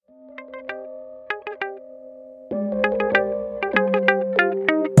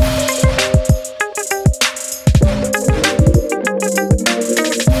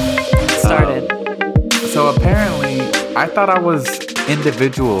thought I was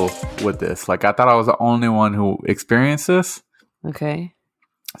individual with this. Like, I thought I was the only one who experienced this. Okay.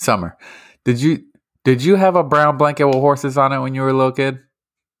 Summer, did you have a brown blanket with horses on it when you were a little kid?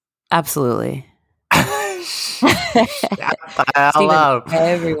 Absolutely. Shut the hell Steven, up.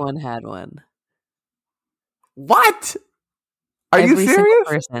 everyone had one. What? Are Every you single serious?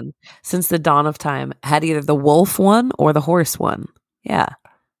 person since the dawn of time had either the wolf one or the horse one. Yeah.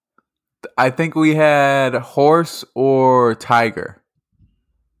 I think we had horse or tiger.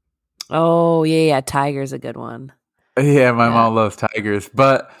 Oh, yeah. Tiger's a good one. Yeah, my mom loves tigers.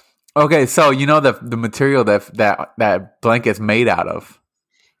 But okay, so you know the material that blanket's made out of.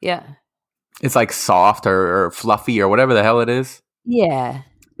 Yeah. It's like soft or fluffy or whatever the hell it is. Yeah.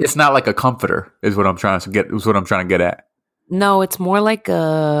 It's not like a comforter, is what I'm trying to get. Is what I'm trying to get at. No, it's more like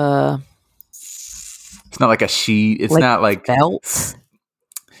a. It's not like a sheet. It's like not like felt.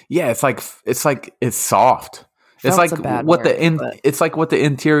 Yeah, it's soft. It's Felt's like a bad what word, but- it's like what the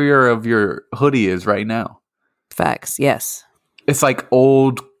interior of your hoodie is right now. Facts. Yes. It's like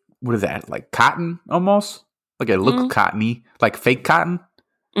old. What is that? Like cotton almost. Like it looks cottony, like fake cotton.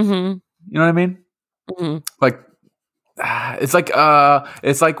 Mm-hmm. You know what I mean? Mm-hmm. Like it's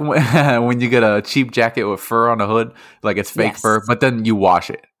like when you get a cheap jacket with fur on the hood, like it's fake fur, but then you wash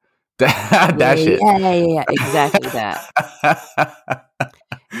it. That shit. Yeah. Exactly that.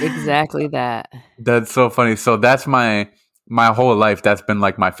 Exactly that. That's so funny. So that's my whole life. That's been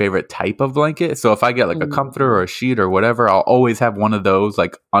like my favorite type of blanket. So if I get like a comforter or a sheet or whatever, I'll always have one of those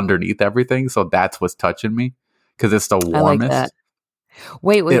like underneath everything. So that's what's touching me because it's the warmest. I like that.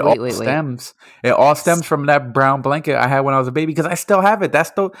 Wait. It all stems from that brown blanket I had when I was a baby because I still have it.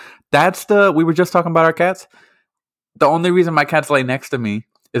 That's the. We were just talking about our cats. The only reason my cats lay next to me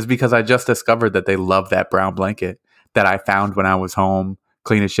is because I just discovered that they love that brown blanket that I found when I was home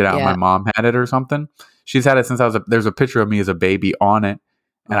cleaning shit out. My mom had it or something. She's had it since there's a picture of me as a baby on it,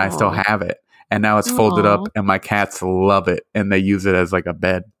 and I still have it. And now it's folded up, and my cats love it, and they use it as like a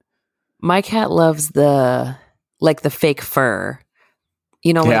bed. My cat loves the fake fur.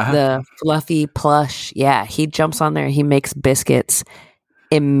 You know, like the fluffy plush. Yeah, he jumps on there. He makes biscuits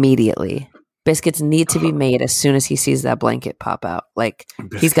immediately. Biscuits need to be made as soon as he sees that blanket pop out. Like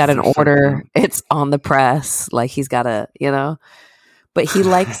he's got an order. It's on the press. Like he's got but he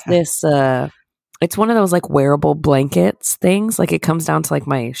likes this. It's one of those like wearable blankets things. Like it comes down to like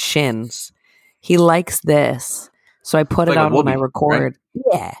my shins. He likes this. So I put it on when I record.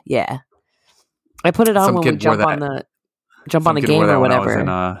 Right? Yeah. I put it on when we jump on a game or whatever.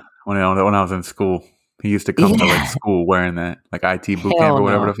 When I was in school, he used to come to like school wearing that, like IT boot camp or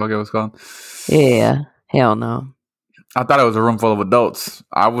whatever the fuck it was called. Yeah, hell no. I thought it was a room full of adults.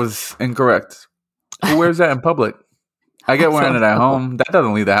 I was incorrect. Who wears that in public? I get wearing it at home. That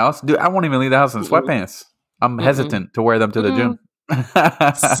doesn't leave the house, dude. I won't even leave the house in sweatpants. I'm hesitant to wear them to the gym.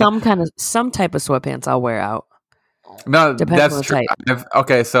 some type of sweatpants I'll wear out. No, Depends that's true.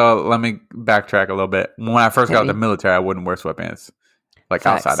 Okay, so let me backtrack a little bit. When I first got out of the military, I wouldn't wear sweatpants like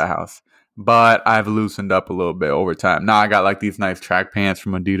outside the house. But I've loosened up a little bit over time. Now I got like these nice track pants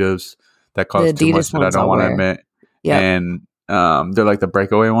from Adidas that cost too much that I don't want to admit. Yeah, and they're like the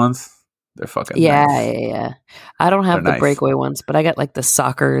breakaway ones. They're fucking nice. Yeah. I don't have the breakaway ones, but I got like the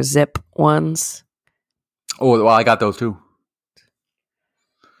soccer zip ones. Oh, well, I got those too.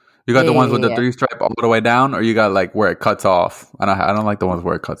 You got the ones with the 3-stripe all the way down, or you got like where it cuts off? I don't like the ones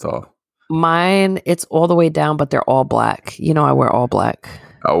where it cuts off. Mine, it's all the way down, but they're all black. You know, I wear all black.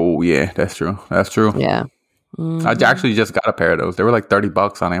 Oh yeah, that's true. Yeah. Mm-hmm. I actually just got a pair of those. They were like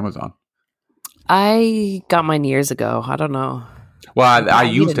 $30 on Amazon. I got mine years ago. I don't know. Well, I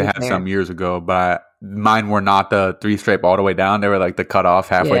used to have some years ago, but mine were not the 3-stripe all the way down. They were like the cut off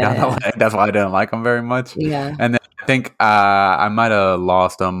halfway down the leg. That's why I didn't like them very much. Yeah. And then I think I might have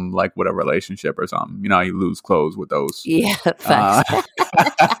lost them like with a relationship or something. You know, you lose clothes with those. Yeah, facts.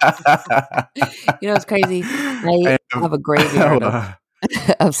 You know, it's crazy. I have a graveyard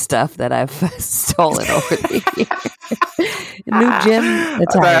of stuff that I've stolen over the years. New gym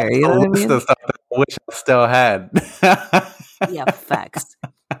attire, you know what I mean? The stuff that I wish I still had. Yeah, facts.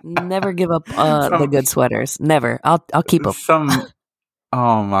 Never give up the good sweaters. Never. I'll keep them.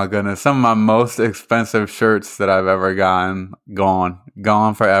 Oh my goodness! Some of my most expensive shirts that I've ever gotten gone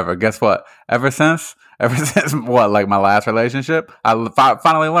forever. Guess what? Ever since what? Like my last relationship, I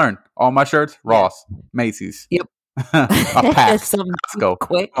finally learned all my shirts Ross, Macy's. Yep. A pack. Costco.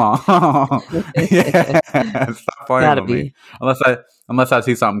 Quick. Yeah. Stop playing with me. Unless I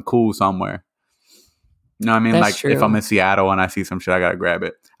see something cool somewhere. You know what I mean? That's like true. If I'm in Seattle and I see some shit, I gotta grab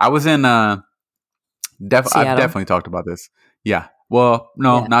it. I was in I've definitely talked about this. Yeah. Well,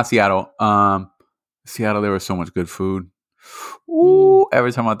 no, not Seattle. Seattle, there was so much good food. Ooh,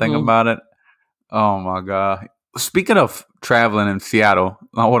 every time I think about it. Oh my god. Speaking of traveling in Seattle,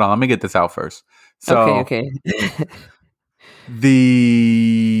 hold on, let me get this out first. So Okay.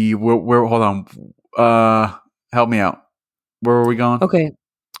 we're hold on. Help me out. Where were we going? Okay.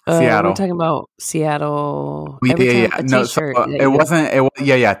 We're Seattle. talking about Seattle. Every time a No, so t-shirt. it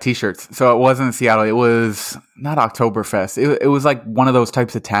wasn't. T-shirts. So it wasn't Seattle. It was not Oktoberfest. It was like one of those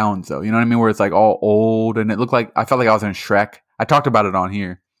types of towns, though. You know what I mean? Where it's like all old, and it looked like I felt like I was in Shrek. I talked about it on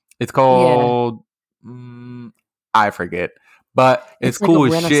here. It's called I forget, but it's like cool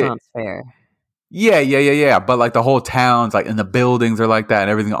a as shit. Renaissance fair. Yeah. But like the whole town's like, and the buildings are like that,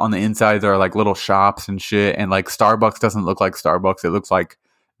 and everything on the insides are like little shops and shit. And like Starbucks doesn't look like Starbucks. It looks like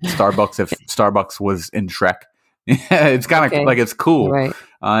Starbucks if Starbucks was in Shrek. It's kind of like it's cool, right?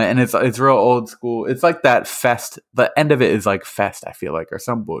 And it's real old school. It's like that fest. The end of it is like fest. I feel like, or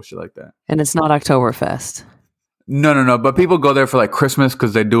some bullshit like that. And it's not Oktoberfest. No. But people go there for like Christmas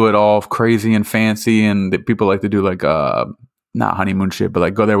because they do it all crazy and fancy, and people like to do like not honeymoon shit, but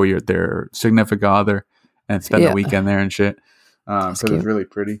like go there with their significant other and spend the weekend there and shit. Because it's really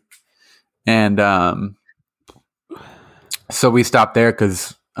pretty. And so we stopped there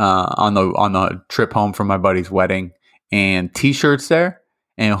because on the trip home from my buddy's wedding, and t-shirts there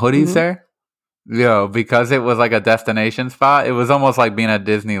and hoodies there. Yo, because it was like a destination spot, it was almost like being at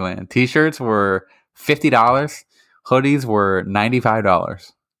Disneyland. T-shirts were $50. Hoodies were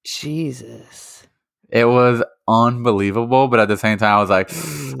 $95. Jesus. It was unbelievable, but at the same time, I was like,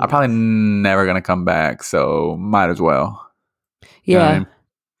 I'm probably never going to come back, so might as well. Yeah. You know what I mean?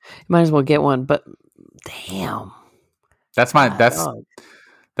 Might as well get one, but damn. That's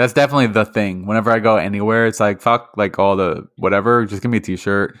definitely the thing. Whenever I go anywhere, it's like, fuck, like all the whatever. Just give me a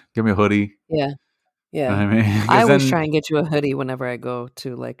t-shirt. Give me a hoodie. Yeah. You know what I mean? I always try and get you a hoodie whenever I go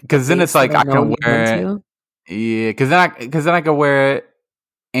to like. Because then it's like I can wear it. Yeah, because then I can wear it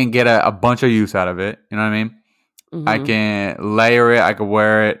and get a bunch of use out of it. You know what I mean? I can layer it. I can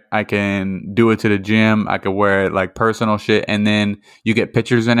wear it. I can do it to the gym. I can wear it like personal shit. And then you get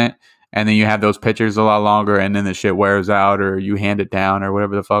pictures in it. And then you have those pictures a lot longer. And then the shit wears out, or you hand it down, or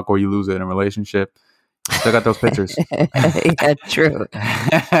whatever the fuck, or you lose it in a relationship. Still got those pictures. Yeah, true.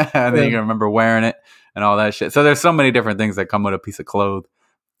 And then you can remember wearing it and all that shit. So there's so many different things that come with a piece of clothes.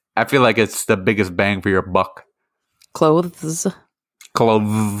 I feel like it's the biggest bang for your buck. Clothes. I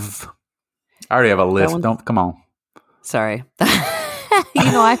already have a list. Don't come on. Sorry.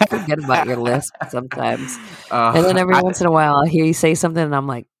 I forget about your list sometimes. And then every once in a while, I'll hear you say something, and I'm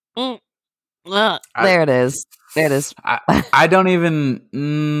like, there it is. There it is. I don't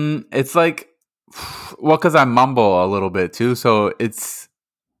even, it's like, well, because I mumble a little bit too. So it's,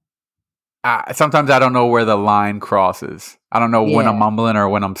 sometimes I don't know where the line crosses. I don't know when I'm mumbling, or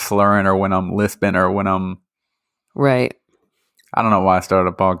when I'm slurring, or when I'm lisping, or when I'm. Right. I don't know why I started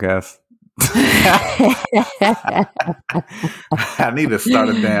a podcast. I need to start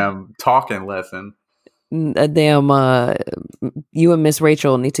a damn talking lesson. A damn, you and Miss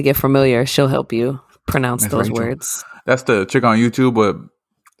Rachel need to get familiar. She'll help you pronounce those words. That's the chick on YouTube with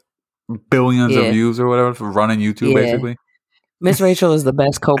billions of views or whatever for running YouTube, basically. Miss Rachel is the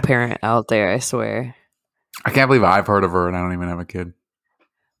best co-parent out there, I swear. I can't believe I've heard of her and I don't even have a kid.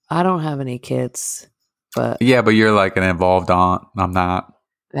 I don't have any kids, but... Yeah, but you're like an involved aunt. I'm not.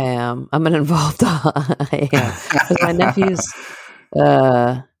 I am. I'm an involved aunt. I am. Because my nephew's...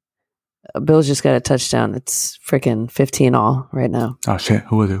 Bill's just got a touchdown. It's freaking 15-all right now. Oh, shit.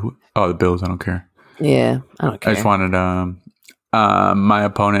 Who is it? Oh, the Bills. I don't care. Yeah, I don't care. I just wanted... my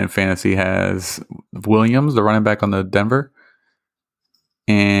opponent in fantasy has Williams, the running back on the Denver.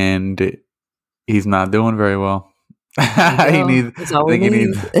 And he's not doing very well. He needs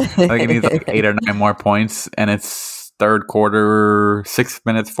like 8 or 9 more points, and it's third quarter, 6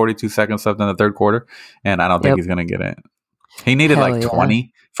 minutes 42 seconds left in the third quarter, and I don't think he's gonna get it. He needed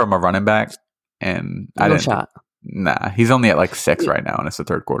 20 from a running back, and I didn't. Shot. Nah, he's only at 6 right now, and it's the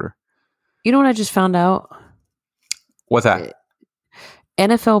third quarter. You know what I just found out? What's that?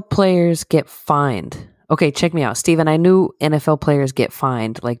 NFL players get fined. Okay, check me out, Steven. I knew NFL players get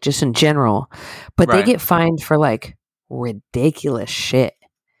fined, like just in general, but they get fined for like ridiculous shit.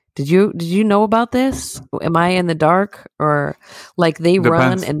 Did you know about this? Am I in the dark? Or like they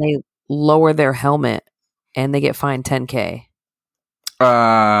run and they lower their helmet and they get fined $10,000?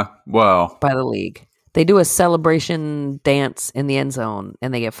 Well, by the league. They do a celebration dance in the end zone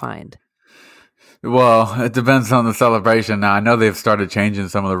and they get fined. Well, it depends on the celebration. Now, I know they've started changing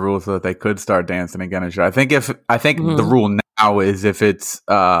some of the rules so that they could start dancing again and shit. I think the rule now is if it's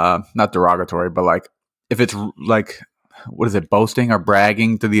not derogatory, but like if it's like, what is it, boasting or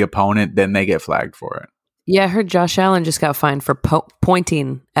bragging to the opponent, then they get flagged for it. Yeah, I heard Josh Allen just got fined for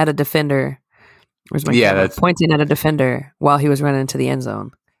pointing at a defender. Where's my camera? That's Pointing at a defender while he was running into the end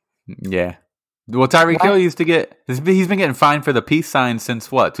zone. Yeah. Well, Tyreek Hill used to he's been getting fined for the peace sign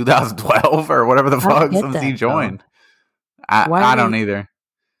since what, 2012 or whatever the fuck, since he joined. I don't either.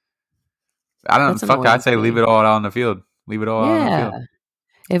 I don't fuck. I'd say leave it all out on the field. Leave it all out on the field.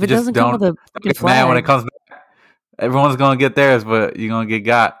 If it doesn't come with a flag, when it comes back, everyone's gonna get theirs, but you're gonna get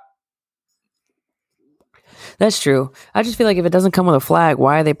got. That's true. I just feel like if it doesn't come with a flag,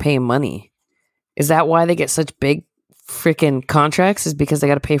 why are they paying money? Is that why they get such big freaking contracts? Is because they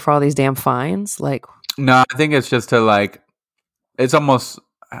got to pay for all these damn fines? Like, no, I think it's just to like, it's almost,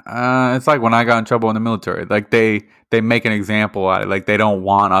 it's like when I got in trouble in the military. Like they make an example out of it. Like they don't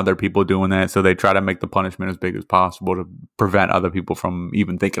want other people doing that, so they try to make the punishment as big as possible to prevent other people from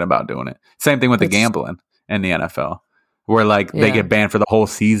even thinking about doing it. Same thing with the gambling in the NFL. Where like they get banned for the whole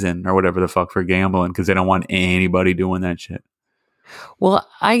season or whatever the fuck for gambling because they don't want anybody doing that shit. Well,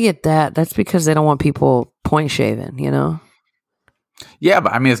 I get that. That's because they don't want people point shaving, you know? Yeah,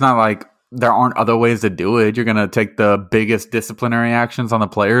 but I mean, it's not like there aren't other ways to do it. You're going to take the biggest disciplinary actions on the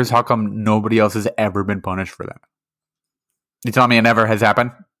players. How come nobody else has ever been punished for that? You telling me it never has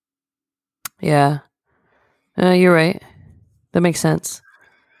happened? Yeah. You're right. That makes sense.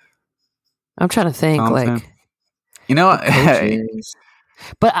 I'm trying to think you know,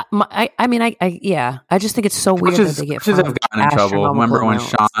 but I just think it's so weird that they get fined. Have gotten in trouble. Remember when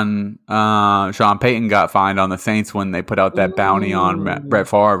Sean Payton got fined on the Saints when they put out that bounty on Brett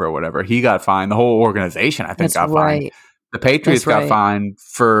Favre or whatever? He got fined. The whole organization, I think, got fined. The Patriots got fined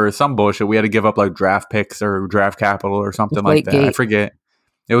for some bullshit. We had to give up like draft picks or draft capital or something like that. I forget.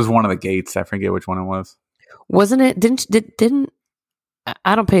 It was one of the gates. I forget which one it was. Wasn't it? Didn't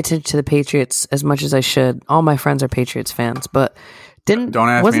I don't pay attention to the Patriots as much as I should. All my friends are Patriots fans, but don't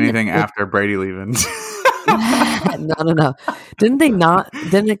ask me anything after Brady leaving. No. Didn't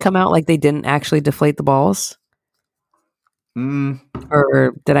it come out like they didn't actually deflate the balls?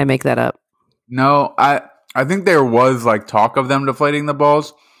 Or did I make that up? No, I think there was like talk of them deflating the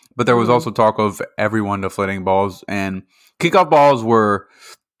balls, but there was also talk of everyone deflating balls, and kickoff balls were,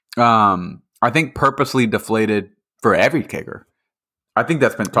 I think, purposely deflated for every kicker. I think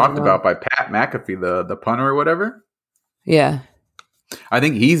that's been talked about by Pat McAfee, the punter or whatever. Yeah. I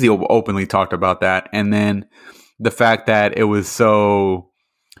think he's openly talked about that. And then the fact that it was so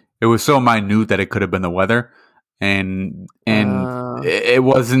minute that it could have been the weather. And it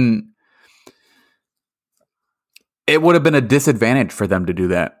wasn't, it would have been a disadvantage for them to do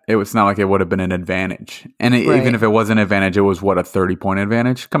that. It was not like it would have been an advantage. And even if it was an advantage, it was what, a 30-point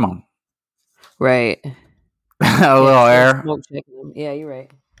advantage? Come on. Right. A little air. Yeah, you're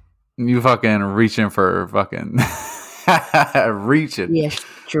right. You fucking reaching for fucking reaching. Yeah,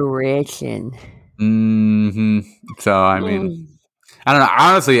 stretching. So I mean, I don't know.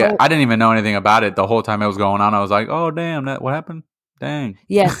 Honestly, I didn't even know anything about it the whole time it was going on. I was like, "Oh damn, what happened? Dang."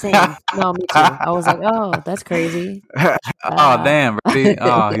 Yeah, same. No, me too. I was like, "Oh, that's crazy." Oh damn, Brady.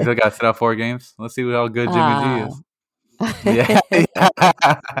 Oh, he's got to set up 4 games. Let's see how good Jimmy G is. Yeah.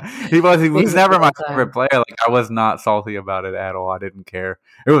 he was never my favorite player. Like I was not salty about it at all. I didn't care.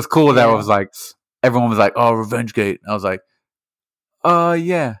 It was cool that it was like everyone was like, "Oh, Revenge Gate." I was like,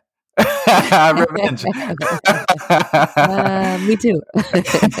 yeah. Revenge. Me too.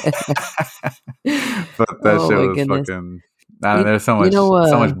 But that shit was fucking, there's so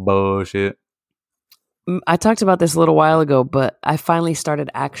much bullshit. I talked about this a little while ago, but I finally started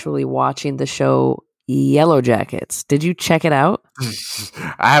actually watching the show Yellow Jackets. Did you check it out?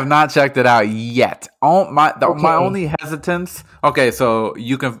 I have not checked it out yet. My only hesitance. Okay, so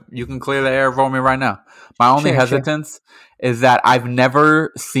you can clear the air for me right now. My only hesitance is that I've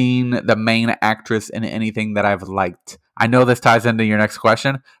never seen the main actress in anything that I've liked. I know this ties into your next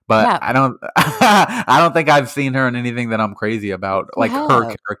question, but I don't. I don't think I've seen her in anything that I'm crazy about. Like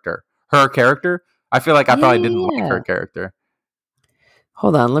her character. Her character. I feel like I probably didn't like her character.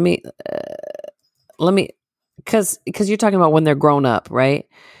 Hold on, let me, because you're talking about when they're grown up, right?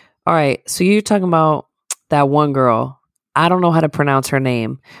 All right, so you're talking about that one girl. I don't know how to pronounce her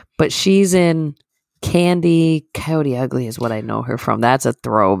name, but she's in Candy Coyote Ugly is what I know her from. That's a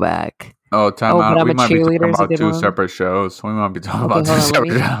throwback. Oh, time out. We might be talking about 2 separate shows. We might be talking about 2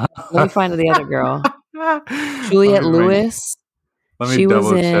 separate shows. Let me find the other girl. Juliette Lewis. Let me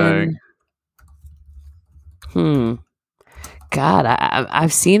double check. God,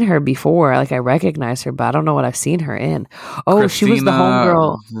 I've seen her before. Like I recognize her, but I don't know what I've seen her in. Oh, Christina, she was the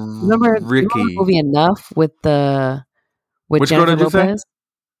homegirl. Remember the movie Enough with Jennifer Lopez?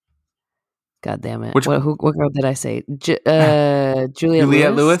 God damn it! What girl did I say?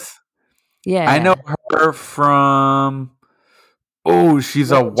 Juliette Lewis? Yeah, I know her from. Oh,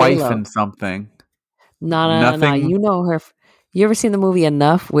 she's a wife J-Lo. in something. No. Nothing. You know her. You ever seen the movie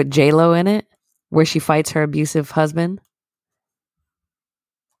Enough with J-Lo in it, where she fights her abusive husband?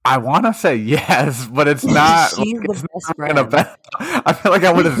 I want to say yes, but it's not. She's the It's best not gonna friend. bet. I feel like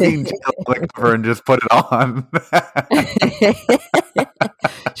I would have seen Jill on the cover and just put it on.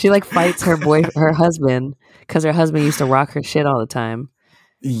 She like fights her husband because her husband used to rock her shit all the time.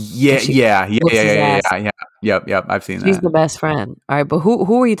 Yeah. She whoops his ass. Yep. I've seen She's that. the best friend. All right, but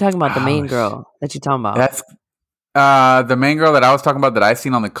who are you talking about? The main Oh, girl that you talking about? that's the main girl that I was talking about that I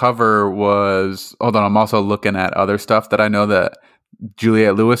seen on the cover was. Hold on, I'm also looking at other stuff that I know that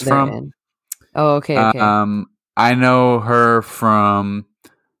Juliette Lewis They're from. in. Oh, okay. I know her from.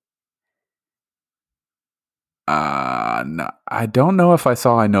 No, I don't know if I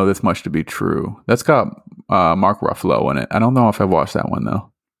saw I Know This Much to Be True. That's got Mark Ruffalo in it. I don't know if I watched that one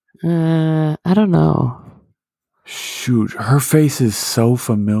though. I don't know. Shoot, her face is so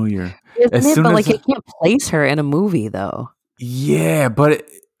familiar. Isn't it? But like, it can't place her in a movie though. Yeah, but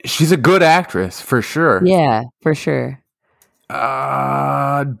she's a good actress for sure. Yeah, for sure.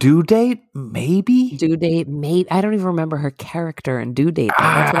 Due Date, maybe. Due Date, mate. I don't even remember her character in Due Date.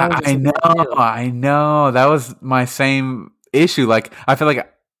 That's what I was just I know. That was my same issue. Like, I feel like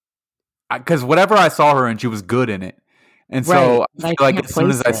because whatever I saw her in, she was good in it, and so I feel like as soon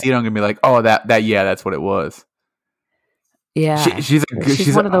as I see it, I'm gonna be like, oh, yeah, that's what it was. Yeah, she's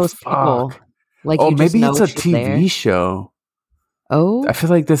one of those people. Like, oh, maybe it's a TV show. Oh, I feel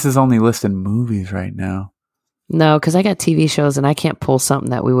like this is only listed movies right now. No, because I got TV shows and I can't pull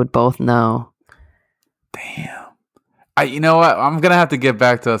something that we would both know. Damn. You know what? I'm gonna have to get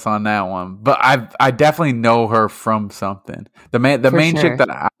back to us on that one. But I definitely know her from something. The main chick that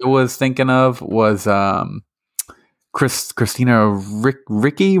I was thinking of was Christina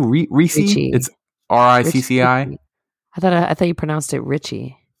Ricci. It's Ricci. I thought you pronounced it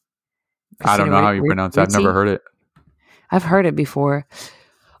Richie. I don't know how you pronounce it. I've never heard it. I've heard it before.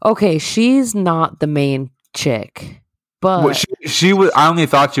 Okay, she's not the main chick, but well, she was. I only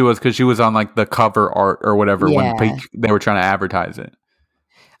thought she was because she was on like the cover art or whatever when they were trying to advertise it.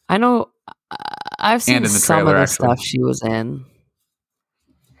 I know. I've seen some of the stuff she was in.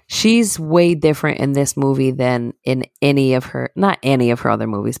 She's way different in this movie than in not any of her other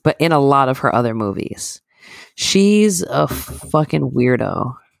movies, but in a lot of her other movies. She's a fucking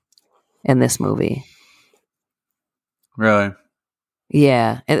weirdo in this movie. Really?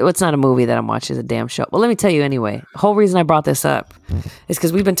 Yeah, it's not a movie that I'm watching; it's a damn show. Well, let me tell you anyway. The whole reason I brought this up is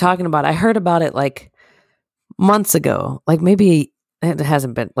because we've been talking about it. I heard about it like months ago. Like maybe it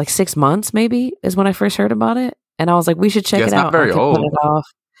hasn't been like 6 months. Maybe is when I first heard about it, and I was like, "We should check it out." Not very old.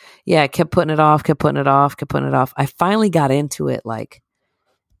 Yeah, I kept putting it off. I finally got into it like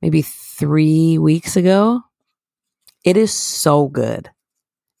maybe 3 weeks ago. It is so good.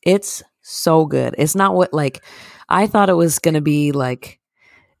 It's so good. It's not what like. I thought it was going to be like,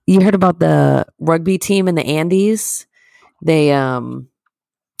 you heard about the rugby team in the Andes? They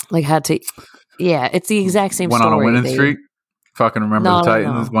like had to, yeah, it's the exact same went story. Went on a winning streak. Fucking remember the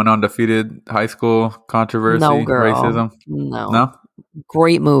Titans went undefeated. High school controversy, no, girl. Racism. No.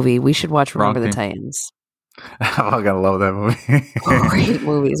 Great movie. We should watch Remember the Titans. I fucking love that movie. Great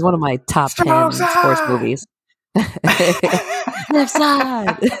movie. It's one of my top 10 sports movies. Left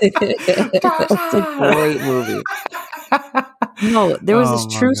side. It's a great movie. No, there was this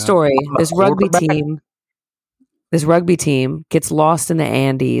true story. This rugby team gets lost in the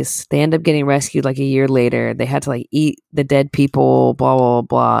Andes. They end up getting rescued like a year later. They had to like eat the dead people, blah, blah,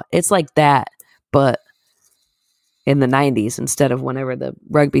 blah. It's like that, but in the 90s instead of whenever the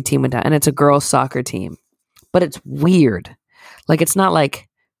rugby team went down. And it's a girls' soccer team. But it's weird. Like, it's not like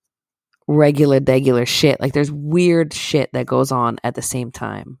regular shit. Like, there's weird shit that goes on at the same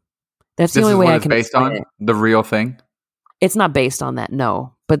time. That's the only way I can based on it. The real thing. It's not based on that,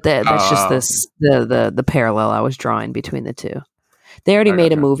 no. But that's just the parallel I was drawing between the two. They already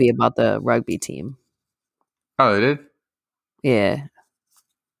made a movie about the rugby team. Oh, they did? Yeah.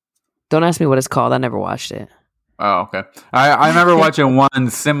 Don't ask me what it's called. I never watched it. Oh, okay. I remember watching one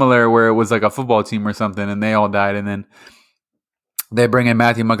similar where it was like a football team or something, and they all died, and then they bring in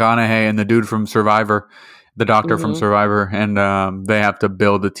Matthew McConaughey and the dude from Survivor, the doctor from Survivor, and they have to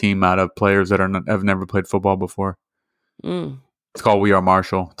build a team out of players that have never played football before. It's called We Are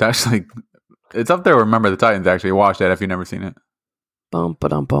Marshall. It's up there. Remember the Titans. Actually, watch that if you've never seen it. Bum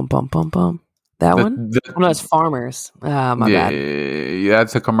ba-dum bum bum bum bum. That one? No, it's Farmers. My bad. Yeah,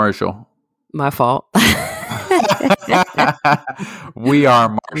 it's a commercial. My fault. We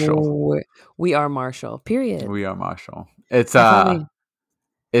Are Marshall. We Are Marshall. Period. We Are Marshall. It's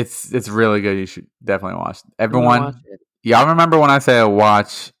It's really good. You should definitely watch. I'm gonna watch Everyone, it. y'all remember when I say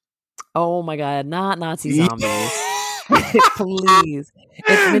watch? Oh my god, not Nazi Yeah. zombies. Please.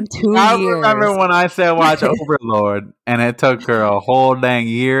 It's been 2 I years. remember when I said watch Overlord, and it took her a whole dang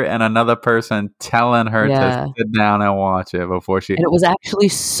year and another person telling her Yeah. to sit down and watch it before she. And it was actually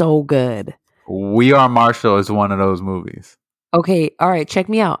so good. We Are Marshall is one of those movies. Okay, all right, check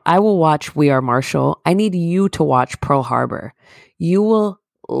me out. I will watch We Are Marshall. I need you to watch Pearl Harbor. You will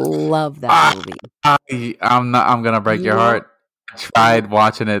love that movie. I'm gonna break your heart. I tried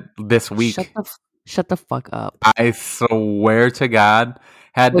watching it this week. Shut the fuck up. I swear to God,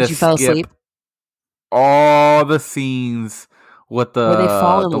 had to You fell skip asleep? all the scenes with the Where they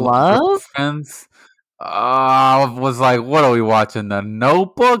fall in love? friends. I was like, what are we watching? The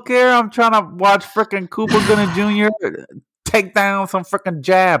Notebook here? I'm trying to watch freaking Cooper Gooding Jr. take down some freaking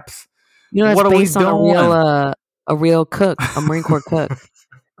Japs. You know, what it's are we based on doing? a real cook, a Marine Corps cook.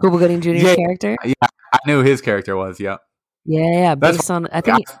 Cooper Gooding Jr.'s character? Yeah, I knew his character was, yeah. Yeah, based on, I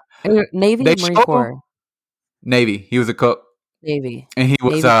think, Navy, Marine Corps. Navy. He was a cook. Navy. And he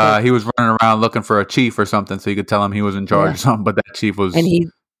was running around looking for a chief or something, so you could tell him he was in charge or something, but that chief was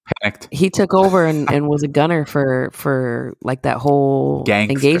panicked. He took over and was a gunner for like that whole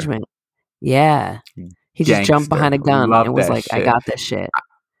engagement. Yeah. He just jumped behind a gun and was like, I got this shit.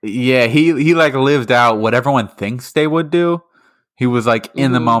 Yeah, he like lived out what everyone thinks they would do. He was like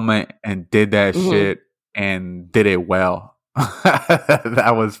in the moment and did that shit and did it well.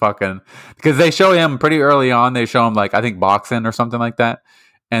 That was fucking, because they show him pretty early on. They show him like, I think boxing or something like that.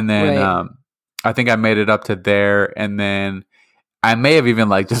 And then I think I made it up to there, and then I may have even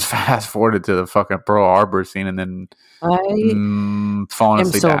like just fast forwarded to the fucking Pearl Harbor scene and then falling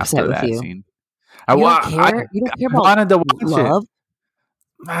asleep after that scene. You don't care about love?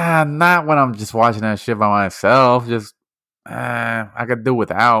 Not when I'm just watching that shit by myself. Just I could do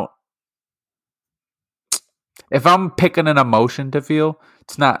without. If I'm picking an emotion to feel,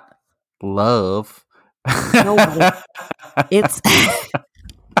 it's not love. No, it's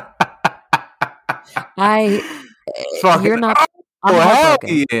you're not. I'm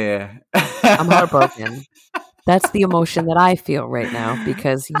heartbroken. Yeah. I'm heartbroken. That's the emotion that I feel right now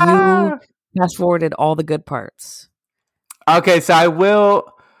because you fast forwarded all the good parts. Okay, so I will.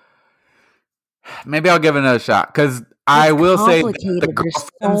 Maybe I'll give it another shot because I will say the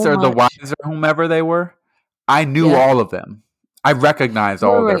girlfriends or the wives or whomever they were, I knew all of them. I recognized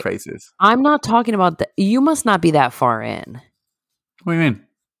all of their faces. I'm not talking about that. You must not be that far in. What do you mean?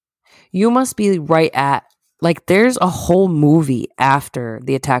 You must be right at, like, there's a whole movie after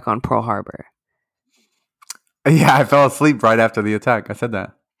the attack on Pearl Harbor. Yeah, I fell asleep right after the attack. I said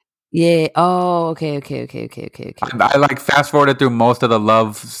that. Yeah. Oh, okay. I like fast forwarded through most of the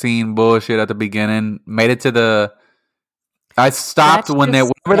love scene bullshit at the beginning. Made it to the. I stopped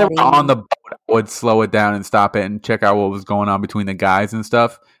whenever they were on the boat. I would slow it down and stop it and check out what was going on between the guys and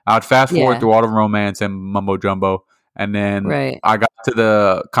stuff. I would fast forward through all the romance and mumbo jumbo, and then I got to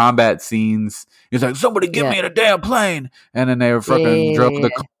the combat scenes. He's like, "Somebody get me in a damn plane!" And then they were fucking drove the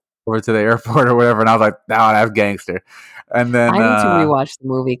car over to the airport or whatever. And I was like, "No, that's gangster." And then I need to rewatch the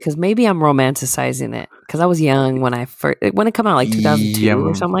movie because maybe I'm romanticizing it because I was young when it came out, like 2002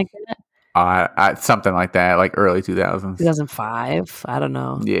 or something like that. Something like that, like early 2000s. 2005. I don't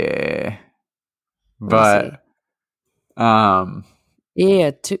know. Yeah, but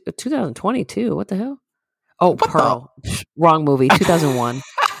 2022. What the hell? Oh, Pearl. Wrong movie. 2001.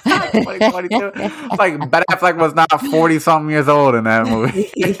 2022. Like Ben Affleck was not 40 something years old in that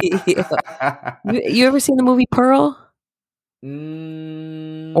movie. You ever seen the movie Pearl?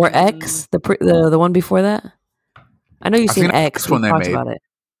 Or X, the one before that? I know you've seen X. We talked about it.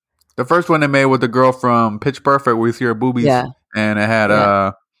 The first one they made with the girl from Pitch Perfect, where you see her boobies, and it had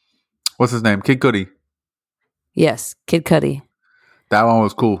what's his name, Kid Cudi. Yes, Kid Cudi. That one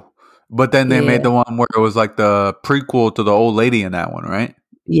was cool, but then they made the one where it was like the prequel to the old lady in that one, right?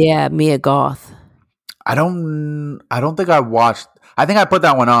 Yeah, Mia Goth. I don't think I watched. I think I put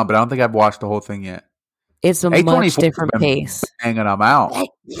that one on, but I don't think I've watched the whole thing yet. It's a much different pace. Banging them out.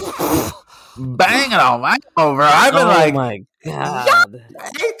 Banging them out, bro. I've been oh my God.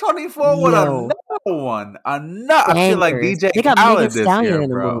 A24 with another one. I feel like DJ they got Khaled Megan Stallion year,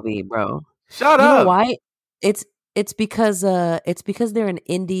 in the bro. movie, bro. Shut up. You know why? It's because they're an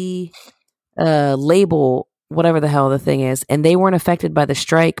indie label, whatever the hell the thing is, and they weren't affected by the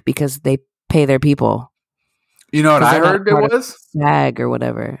strike because they pay their people. You know what I heard it was? SAG or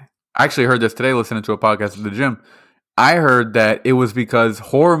whatever. I actually heard this today listening to a podcast at the gym. I heard that it was because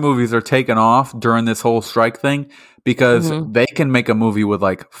horror movies are taking off during this whole strike thing because they can make a movie with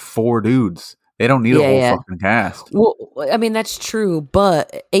like 4 dudes. They don't need a whole fucking cast. Well, I mean, that's true,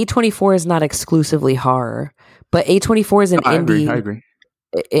 but A24 is not exclusively horror. But A24 is an indie. I agree.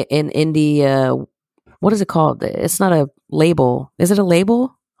 An indie. What is it called? It's not a label. Is it a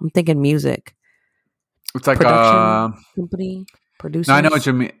label? I'm thinking music. It's like production company. Producers. No, I know what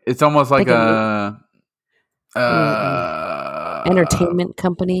you mean. It's almost like entertainment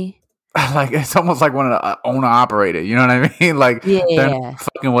company. Like it's almost like one of the owner operated. You know what I mean? Like they're not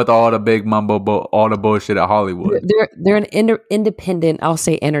fucking with all the big all the bullshit at Hollywood. They're an independent. I'll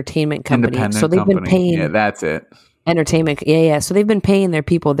say entertainment company. So they've been paying. Yeah, that's it. Entertainment. Yeah. So they've been paying their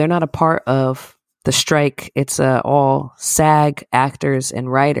people. They're not a part of the strike. It's all SAG actors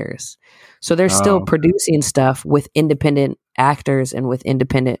and writers. So they're still producing stuff with independent actors and with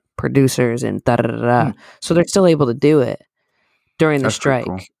independent producers and da-da-da-da. So they're still able to do it during the strike.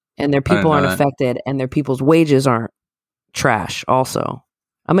 Cool. And their people aren't affected and their people's wages aren't trash also.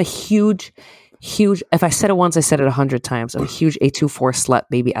 I'm a huge, if I said it once, I said it 100 times. I'm a huge A24 slut,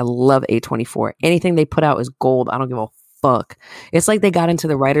 baby. I love A24. Anything they put out is gold. I don't give a fuck. It's like they got into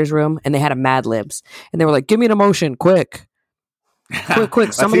the writer's room and they had a Mad Libs. And they were like, give me an emotion, quick.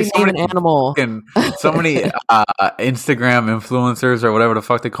 Quick! Somebody name an animal. So many Instagram influencers or whatever the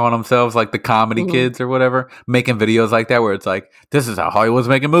fuck they call themselves, like the comedy kids or whatever, making videos like that where it's like, "This is how Hollywood's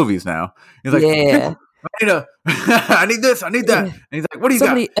making movies now." He's like, "Yeah, I need this, I need that." And he's like, "What do you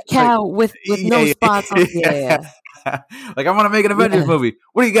got?" A cow like, with no spots on. Yeah. Like I want to make an Avengers movie.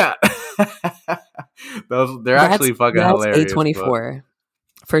 What do you got? They're actually fucking hilarious. A24.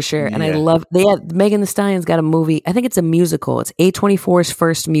 For sure. And I love Megan Thee Stallion's got a movie. I think it's a musical. It's A24's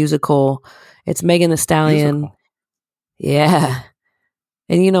first musical. It's Megan Thee Stallion. Musical. Yeah.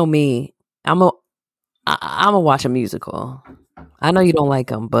 And you know me. I'm a watch a musical. I know you don't like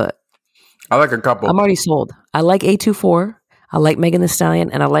them, but I like a couple. I'm already sold. I like A24. I like Megan Thee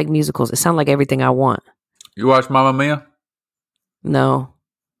Stallion and I like musicals. It sounds like everything I want. You watch Mamma Mia? No.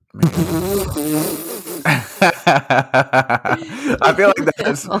 I feel like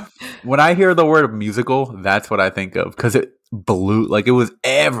that's when I hear the word musical, that's what I think of because it blew like it was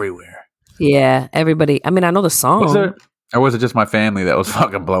everywhere. Yeah, everybody. I mean, I know the song. Or was it just my family that was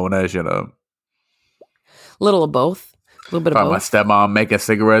fucking blowing that shit up? Little of both. A little bit of both. My stepmom making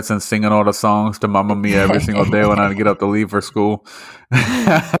cigarettes and singing all the songs to Mamma Mia every single day when I get up to leave for school.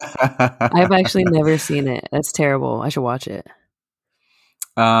 I've actually never seen it. That's terrible. I should watch it.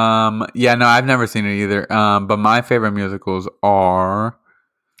 Yeah, no, I've never seen it either. But my favorite musicals are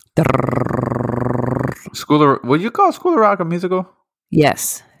would you call School of Rock a musical?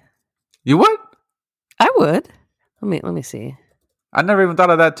 Yes. You would? I would. Let me see. I never even thought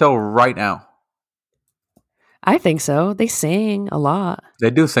of that till right now. I think so. They sing a lot.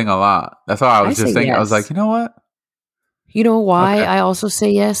 They do sing a lot. That's all I was just thinking. Yes. I was like, you know what? You know why I also say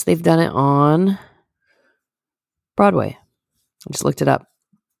yes? They've done it on Broadway. I just looked it up.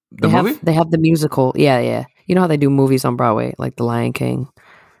 They have the musical. Yeah. You know how they do movies on Broadway, like The Lion King.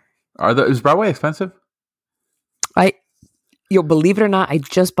 Is Broadway expensive? You'll believe it or not, I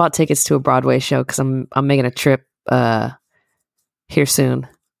just bought tickets to a Broadway show because I'm making a trip here soon.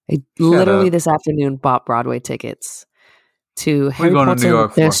 I literally this afternoon bought Broadway tickets to Harry Potter and the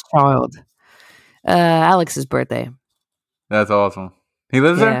Cursed Child. Alex's birthday. That's awesome. He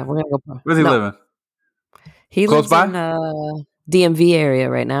lives there? Yeah, we're gonna go. Where's he living? He lives in DMV area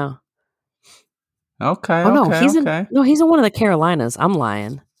right now. Okay. He's in one of the Carolinas. I'm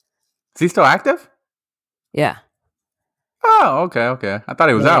lying. Is he still active? Yeah. Oh, okay. I thought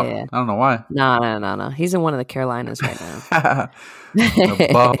he was out. Yeah. I don't know why. No. He's in one of the Carolinas right now. The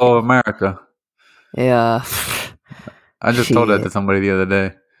butthole of America. Yeah. I just told that to somebody the other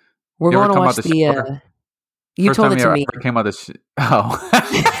day. We're going to watch the you First told it to me. Came out the oh.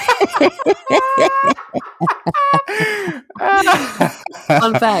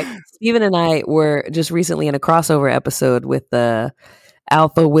 Fun fact, Steven and I were just recently in a crossover episode with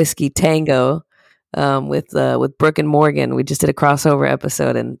Alpha Whiskey Tango with Brooke and Morgan. We just did a crossover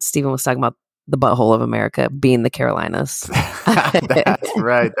episode and Steven was talking about the butthole of America being the Carolinas. That's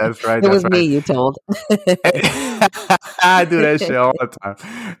right. It was me you told. I do that shit all the time.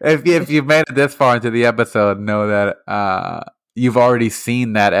 If you've made it this far into the episode, know that you've already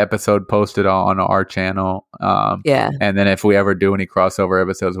seen that episode posted on our channel. Yeah. And then if we ever do any crossover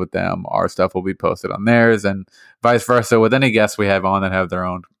episodes with them, our stuff will be posted on theirs and vice versa with any guests we have on that have their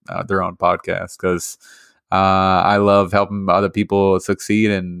own podcast. Because I love helping other people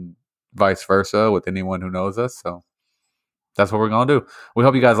succeed and vice versa with anyone who knows us. So that's what we're going to do. We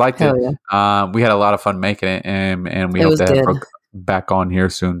hope you guys liked it. Yeah. We had a lot of fun making it and we hope to have Brooke back on here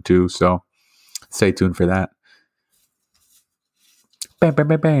soon too. So stay tuned for that. Bam, bam,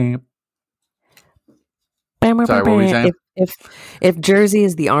 bam, bam. Sorry, what were you saying? If Jersey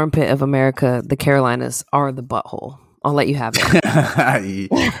is the armpit of America, the Carolinas are the butthole. I'll let you have it.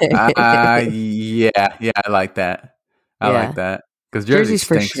 Yeah, I like that. I like that. Because Jersey Jersey's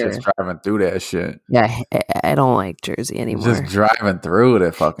for stinks sure. just driving through that shit. Yeah, I don't like Jersey anymore. Just driving through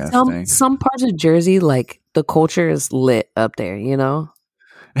it fucking stinks. Some parts of Jersey, like the culture is lit up there, you know?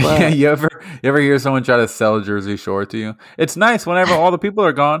 But, you ever hear someone try to sell Jersey Shore to you? It's nice whenever all the people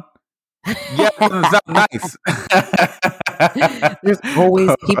are gone. Yeah, it's not nice. There's always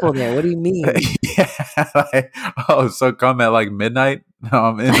people there. What do you mean? Yeah, so come at like midnight in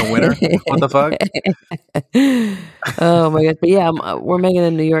the winter? What the fuck? Oh my god! But yeah, we're making a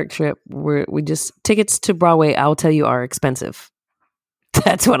New York trip. We just tickets to Broadway. I'll tell you are expensive.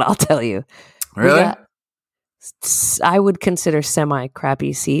 That's what I'll tell you. Really? I would consider semi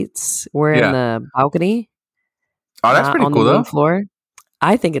crappy seats. We're in the balcony. Oh, that's pretty cool on the though. Floor.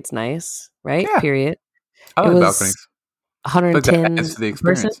 I think it's nice, right? Yeah. Period. I like balconies. 110 to the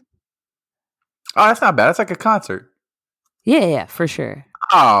experience. Oh, that's not bad. That's like a concert. Yeah, for sure.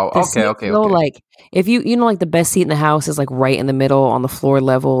 Oh, okay. Like if you know, like the best seat in the house is like right in the middle on the floor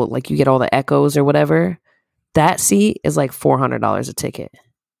level. Like you get all the echoes or whatever. That seat is like $400 a ticket.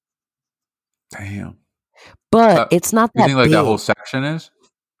 Damn. But it's not that. You think like big. that whole section is?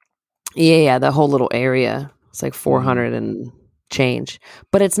 Yeah, that whole little area. It's like 400 and change,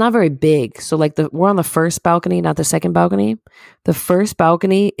 but it's not very big. So like we're on the first balcony, not the second balcony. The first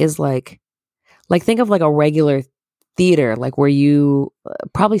balcony is like think of like a regular theater, like where you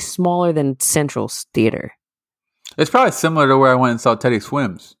probably smaller than Central's theater. It's probably similar to where I went and saw Teddy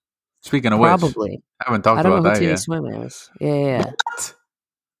Swims. Speaking of probably. which, I haven't talked I don't about know who that Teddy yet. Swim is. Yeah. What?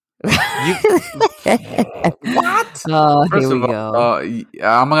 What? Oh, First here we of go. all,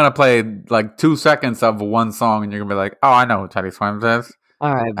 I'm gonna play like 2 seconds of one song, and you're gonna be like, "Oh, I know who Teddy Swims is."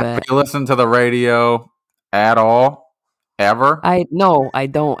 All right, bet. Have you listened to the radio at all, ever? I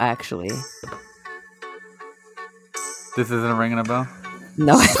don't actually. This isn't ringing a bell.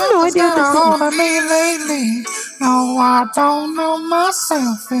 No, I have no idea what this is. Me lately. No, I don't know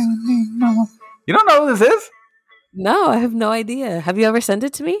myself anymore. You don't know who this is? No, I have no idea. Have you ever sent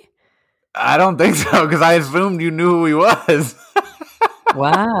it to me? I don't think so, because I assumed you knew who he was.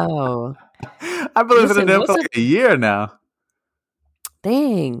 Wow. I've been listening to him for like a year now.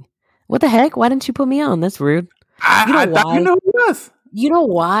 Dang. What the heck? Why didn't you put me on? That's rude. I thought you knew who he was. You know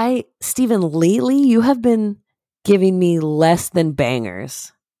why, Steven? Lately, you have been giving me less than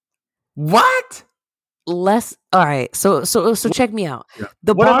bangers. What? Less. All right. So check me out. Yeah.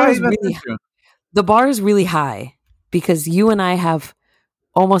 The bar is really high because you and I have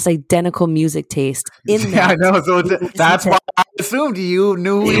almost identical music taste. Yeah, I know. So that's why I assumed you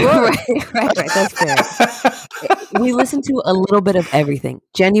knew who he was. right. That's fair. We listen to a little bit of everything.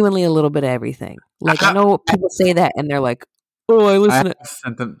 Genuinely, a little bit of everything. Like I know people say that, and they're like, "Oh, I listen."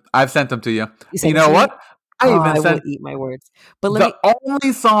 I've sent them to you. You know what? I will eat my words. But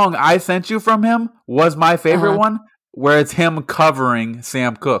only song I sent you from him was my favorite one, where it's him covering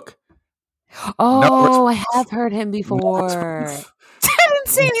Sam Cooke. Oh, I have heard him before. I didn't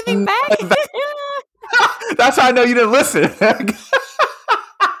say anything back. That's how I know you didn't listen. Because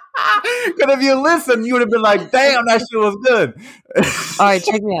if you listened, you would have been like, "Damn, that shit was good." All right,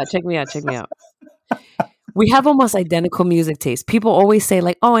 check me out. We have almost identical music taste. People always say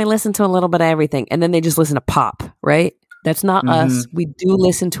like, "Oh, I listen to a little bit of everything," and then they just listen to pop, right? That's not us. We do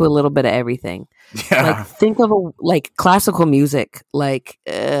listen to a little bit of everything. Yeah. Like think of classical music, like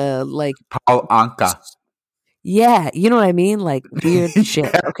Paul Anka. Yeah, you know what I mean? Like weird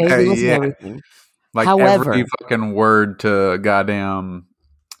shit. Okay, we listen to everything. Like however, every fucking word to goddamn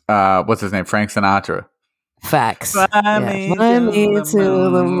what's his name? Frank Sinatra. Facts. Fly me to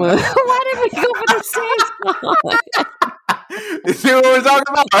the moon. Why did we go for the same song? You see what we're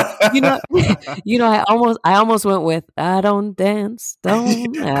talking about? you know, I almost went with "I don't dance,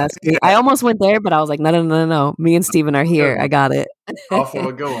 don't ask me." I almost went there, but I was like, no. Me and Steven are here. I got it. Also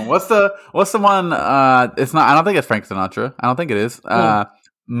a good one. What's the one? It's not. I don't think it's Frank Sinatra. I don't think it is.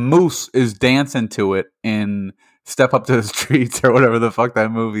 Moose is dancing to it in "Step Up to the Streets" or whatever the fuck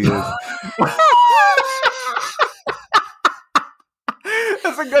that movie is.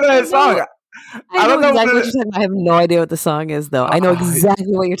 That's a good ass song. I know exactly what you're talking about. I have no idea what the song is, though. I know exactly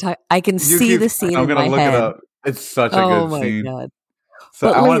what you're talking. I can see the scene in my head. I'm gonna look it up. It's such a good scene. Oh my god!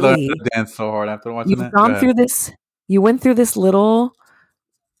 So I want to learn to dance so hard after watching that. You've gone through this. You went through this little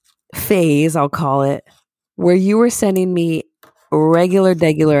phase, I'll call it, where you were sending me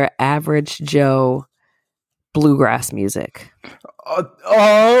regular, average Joe bluegrass music.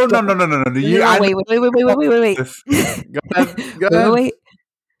 Oh no! Wait. Wait. Go ahead. Wait.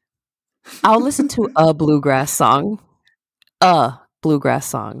 I'll listen to a bluegrass song.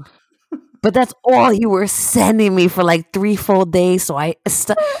 But that's all you were sending me for like 3 full days.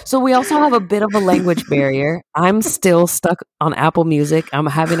 So we also have a bit of a language barrier. I'm still stuck on Apple Music. I'm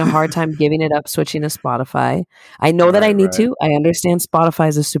having a hard time giving it up, switching to Spotify. I know that I need to. I understand Spotify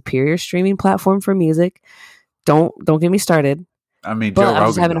is a superior streaming platform for music. Don't get me started. I mean, Joe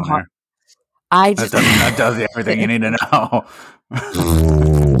Rogan's having a hard. That tells you everything you need to know.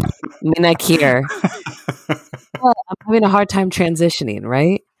 Minakir. I'm having a hard time transitioning,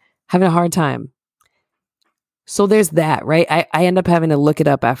 right? Having a hard time. So there's that, right? I end up having to look it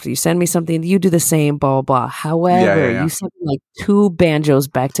up after you send me something. You do the same, blah, blah, blah. However, you sent me like 2 banjos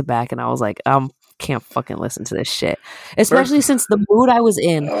back to back, and I was like, can't fucking listen to this shit. Especially since the mood I was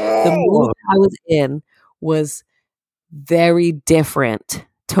in was very different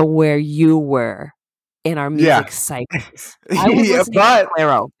to where you were in our music cycles. I was listening to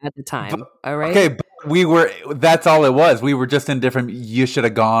Claro at the time. All right. Okay, but that's all it was. We were just in different. You should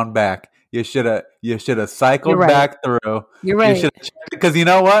have gone back. You should have cycled back through. You're right. Because you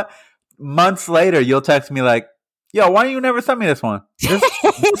know what? Months later, you'll text me like, "Yo, why you never sent me this one? This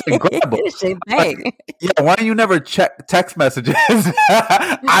is incredible." Why do you never check text messages?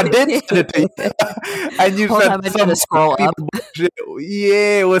 I did send it to you, and you said some scroll up. Bullshit.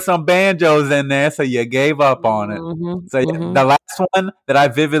 With some banjos in there, so you gave up on it. The last one that I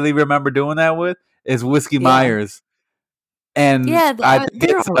vividly remember doing that with is Whiskey Myers, and they're good. I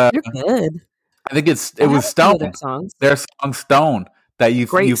think it was Stone. Their song Stone that you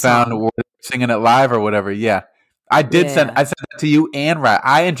found singing it live or whatever. Yeah. I sent that to you and Riley.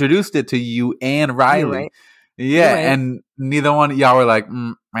 I introduced it to you and Riley. Right. Yeah, and neither one of y'all were like,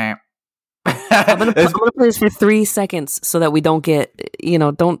 man. I'm gonna play this for 3 seconds so that we don't get,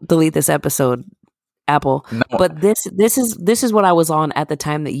 don't delete this episode, Apple. No. But this is what I was on at the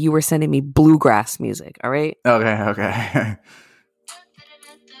time that you were sending me bluegrass music. All right. Okay.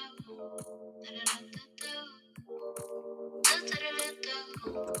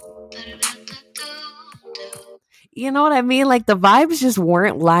 You know what I mean? Like the vibes just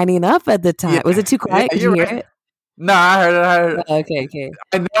weren't lining up at the time. Was it too quiet? Did you hear it? No, I heard it. Okay.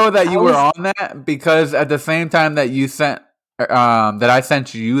 I know that you were on that because at the same time that you sent, that I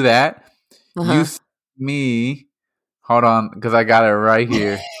sent you that, you sent me. Hold on, because I got it right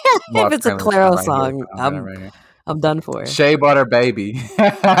here. If it's a Claro song, I'm done for. Shea Butter Baby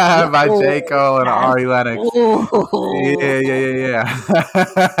by J. Cole and Ari Lennox. Yeah.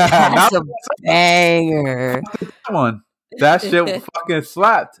 That's a banger. That shit fucking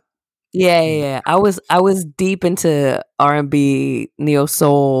slapped. Yeah. I was deep into R&B, neo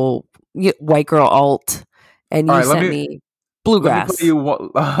soul, white girl alt, and you sent me bluegrass.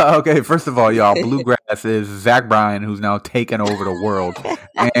 Okay, first of all, y'all, bluegrass is Zach Bryan, who's now taken over the world,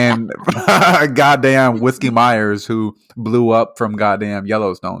 and goddamn Whiskey Myers, who blew up from goddamn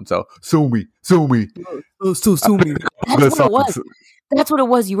Yellowstone. So sue me. Sue me. That's what it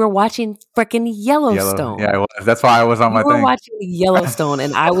was. You were watching freaking Yellowstone. Yeah, it was. That's why I was on my thing. You were watching Yellowstone,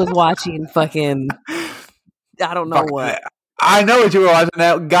 and I was watching fucking. I don't know what. I know what you were watching.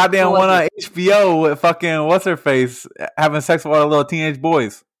 That goddamn one on HBO with fucking what's her face having sex with all the little teenage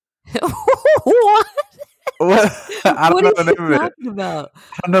boys. What? I don't know the name of it. About?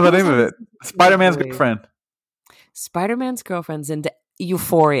 I don't know the name of it. Spider-Man's girlfriend. Spider-Man's girlfriend's into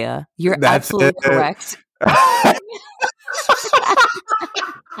Euphoria. You're absolutely correct.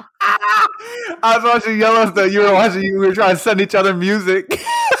 I was watching Yellowstone. You were trying to send each other music.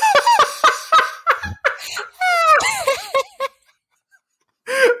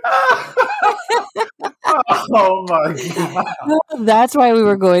 Oh my god! That's why we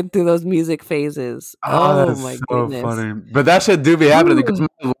were going through those music phases. Oh my goodness! Funny. But that shit do be happening because my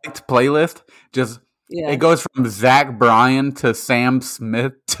liked playlist it goes from Zach Bryan to Sam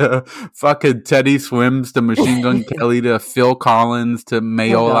Smith to fucking Teddy Swims to Machine Gun Kelly to Phil Collins to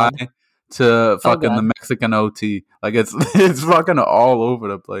Mayoli to fucking the Mexican OT. Like it's fucking all over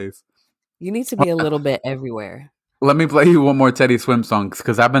the place. You need to be a little bit everywhere. Let me play you one more Teddy Swims song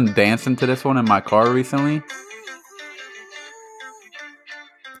because I've been dancing to this one in my car recently.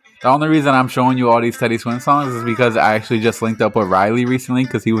 The only reason I'm showing you all these Teddy Swims songs is because I actually just linked up with Riley recently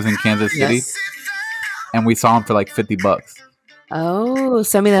because he was in Kansas City, and we saw him for like $50. Oh,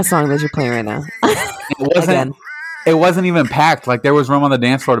 send me that song that you're playing right now. It wasn't even packed. Like there was room on the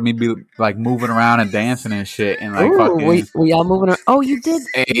dance floor to me be like moving around and dancing and shit. And like, were y'all moving around? Oh, you did.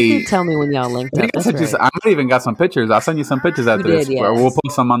 You did tell me when y'all linked up. That's right. I might even got some pictures. I'll send you some pictures after this. We'll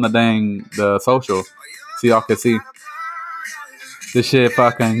post some on the social, so y'all can see. This shit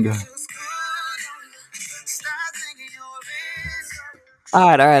fucking good.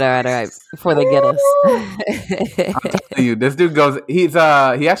 All right. Before they get us. I'm telling you, this dude goes. He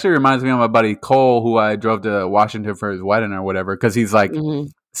actually reminds me of my buddy Cole, who I drove to Washington for his wedding or whatever. Because he's like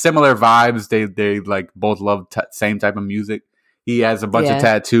similar vibes. They like both love same type of music. He has a bunch of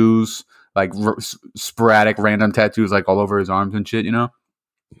tattoos, like sporadic, random tattoos, like all over his arms and shit.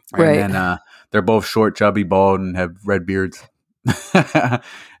 Right. And then they're both short, chubby, bald, and have red beards,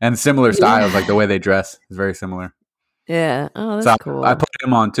 and similar styles, like the way they dress is very similar. Yeah. Oh, that's cool. I put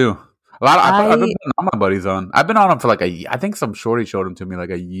him on too. I've been putting all my buddies on. I've been on him for like I think some shorty showed him to me like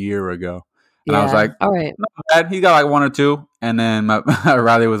a year ago, and I was like, all right, not bad. He got like one or two, and then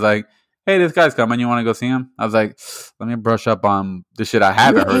Riley was like, "Hey, this guy's coming. You want to go see him?" I was like, "Let me brush up on the shit I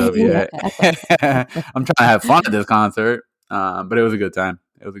haven't heard of yet." I'm trying to have fun at this concert, but it was a good time.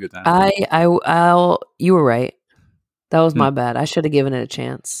 You were right. That was my bad. I should have given it a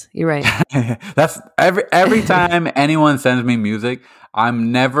chance. You're right. That's every time anyone sends me music,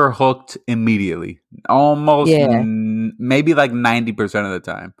 I'm never hooked immediately. Almost, maybe like 90% of the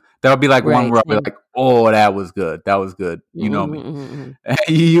time. There'll be like one where I'll be like, "Oh, that was good. That was good." You know me.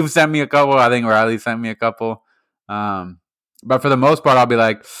 You've sent me a couple. I think Riley sent me a couple. But for the most part, I'll be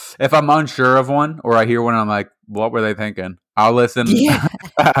like, if I'm unsure of one or I hear one, I'm like, "What were they thinking?" I'll listen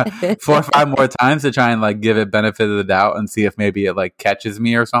 4 or 5 more times to try and like give it benefit of the doubt and see if maybe it like catches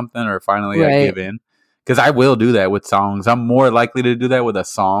me or something, or finally I give in. Because I will do that with songs. I'm more likely to do that with a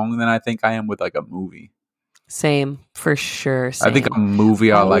song than I think I am with like a movie. Same, for sure. Same. I think a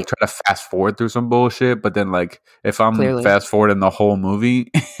movie, I'll like try to fast forward through some bullshit, but then like if I'm fast forwarding the whole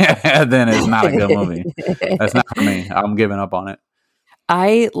movie, then it's not a good movie. That's not for me. I'm giving up on it.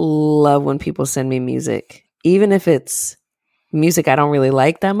 I love when people send me music, even if it's music I don't really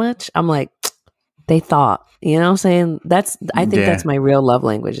like that much. I'm like, they thought, you know what I'm saying? I think that's my real love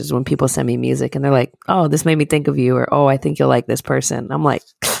language, is when people send me music and they're like, "Oh, this made me think of you," or "Oh, I think you'll like this person." I'm like,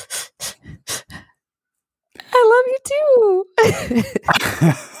 I love you too.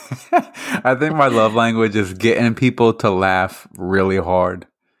 I think my love language is getting people to laugh really hard.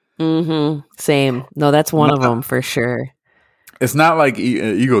 Same. No, that's one of them for sure. It's not like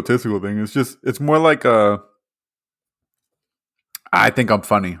an egotistical thing. It's more like I think I'm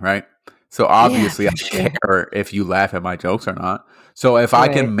funny, right? So obviously I care if you laugh at my jokes or not. So if I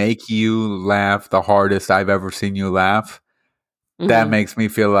can make you laugh the hardest I've ever seen you laugh, that makes me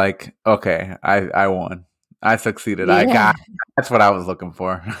feel like, okay, I won. I succeeded. That's what I was looking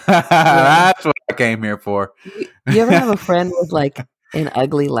for. That's what I came here for. You ever have a friend with like an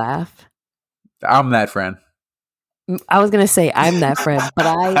ugly laugh? I'm that friend. I was going to say I'm that friend, but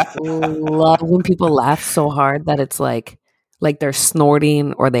I love when people laugh so hard that it's like they're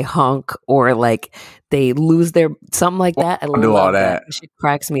snorting or they honk or like they lose their something like that. I do all that. Shit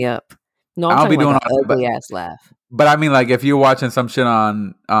cracks me up. No, I'll be doing all ugly ass laugh. But I mean, like, if you're watching some shit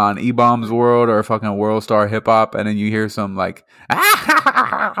on E-Bomb's World or fucking World Star Hip Hop, and then you hear some like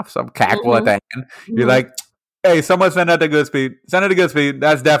some cackle at the end, you're like, "Hey, someone send that to Good Speed. Send it to Good Speed.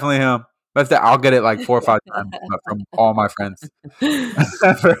 That's definitely him. I'll get it like 4 or 5 times from all my friends.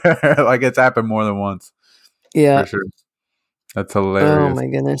 Like, it's happened more than once. Yeah, for sure. That's hilarious. Oh my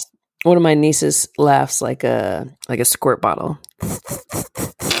goodness! One of my nieces laughs like a squirt bottle.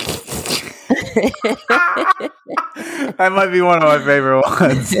 That might be one of my favorite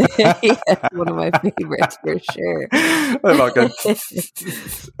ones. Yeah, one of my favorites for sure. Yeah,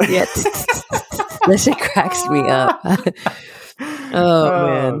 that shit cracks me up. Oh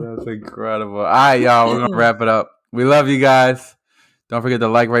man, that's incredible. All right, y'all, we're gonna wrap it up. We love you guys. Don't forget to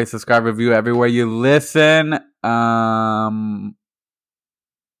like, rate, subscribe, review everywhere you listen.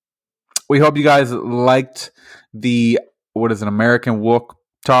 We hope you guys liked the American Walk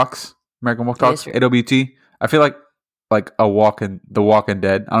Talks. AWT. I feel like The Walking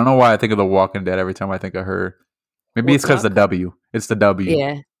Dead. I don't know why I think of The Walking Dead every time I think of her. Maybe it's because the W. It's the W.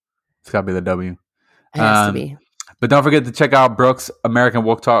 Yeah. It's got to be the W. It has to be. But don't forget to check out Brooke's American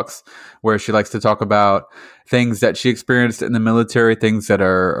Walk Talks, where she likes to talk about things that she experienced in the military, things that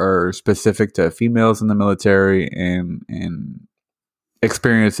are specific to females in the military, and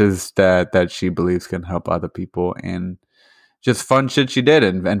experiences that she believes can help other people, and just fun shit she did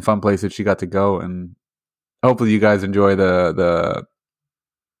and fun places she got to go. And hopefully you guys enjoy the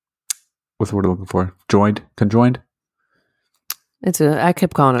what's the word I'm looking for? Conjoined? I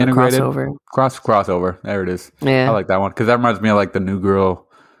kept calling it integrated, a crossover. Crossover. There it is. Yeah. I like that one because that reminds me of like the New Girl.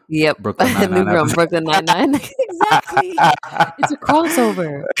 Yep. Brooklyn Nine-Nine. New Girl Brooklyn Nine-Nine. Exactly. It's a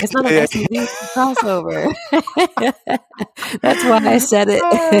crossover. It's not an SUV, it's a crossover. That's why I said it.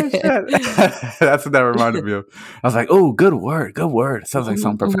 That's what that reminded me of. I was like, "Oh, good word. It sounds like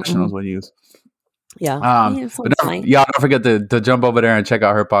some professionals would use." Yeah. But y'all don't forget to jump over there and check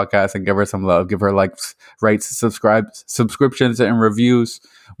out her podcast and give her some love. Give her likes, rates, subscriptions, and reviews.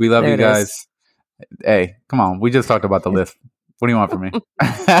 We love you guys. Hey, come on. We just talked about the list. What do you want from me?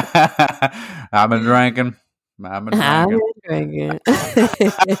 I've been drinking. I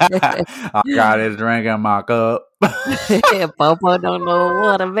got his drink in my cup. Popo don't know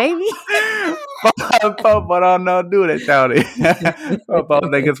water, baby. Popo don't know do that, Tony.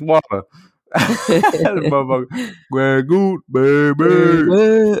 Popo think it's water. Very good,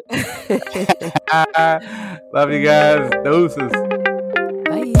 baby. Love you guys. Deuces.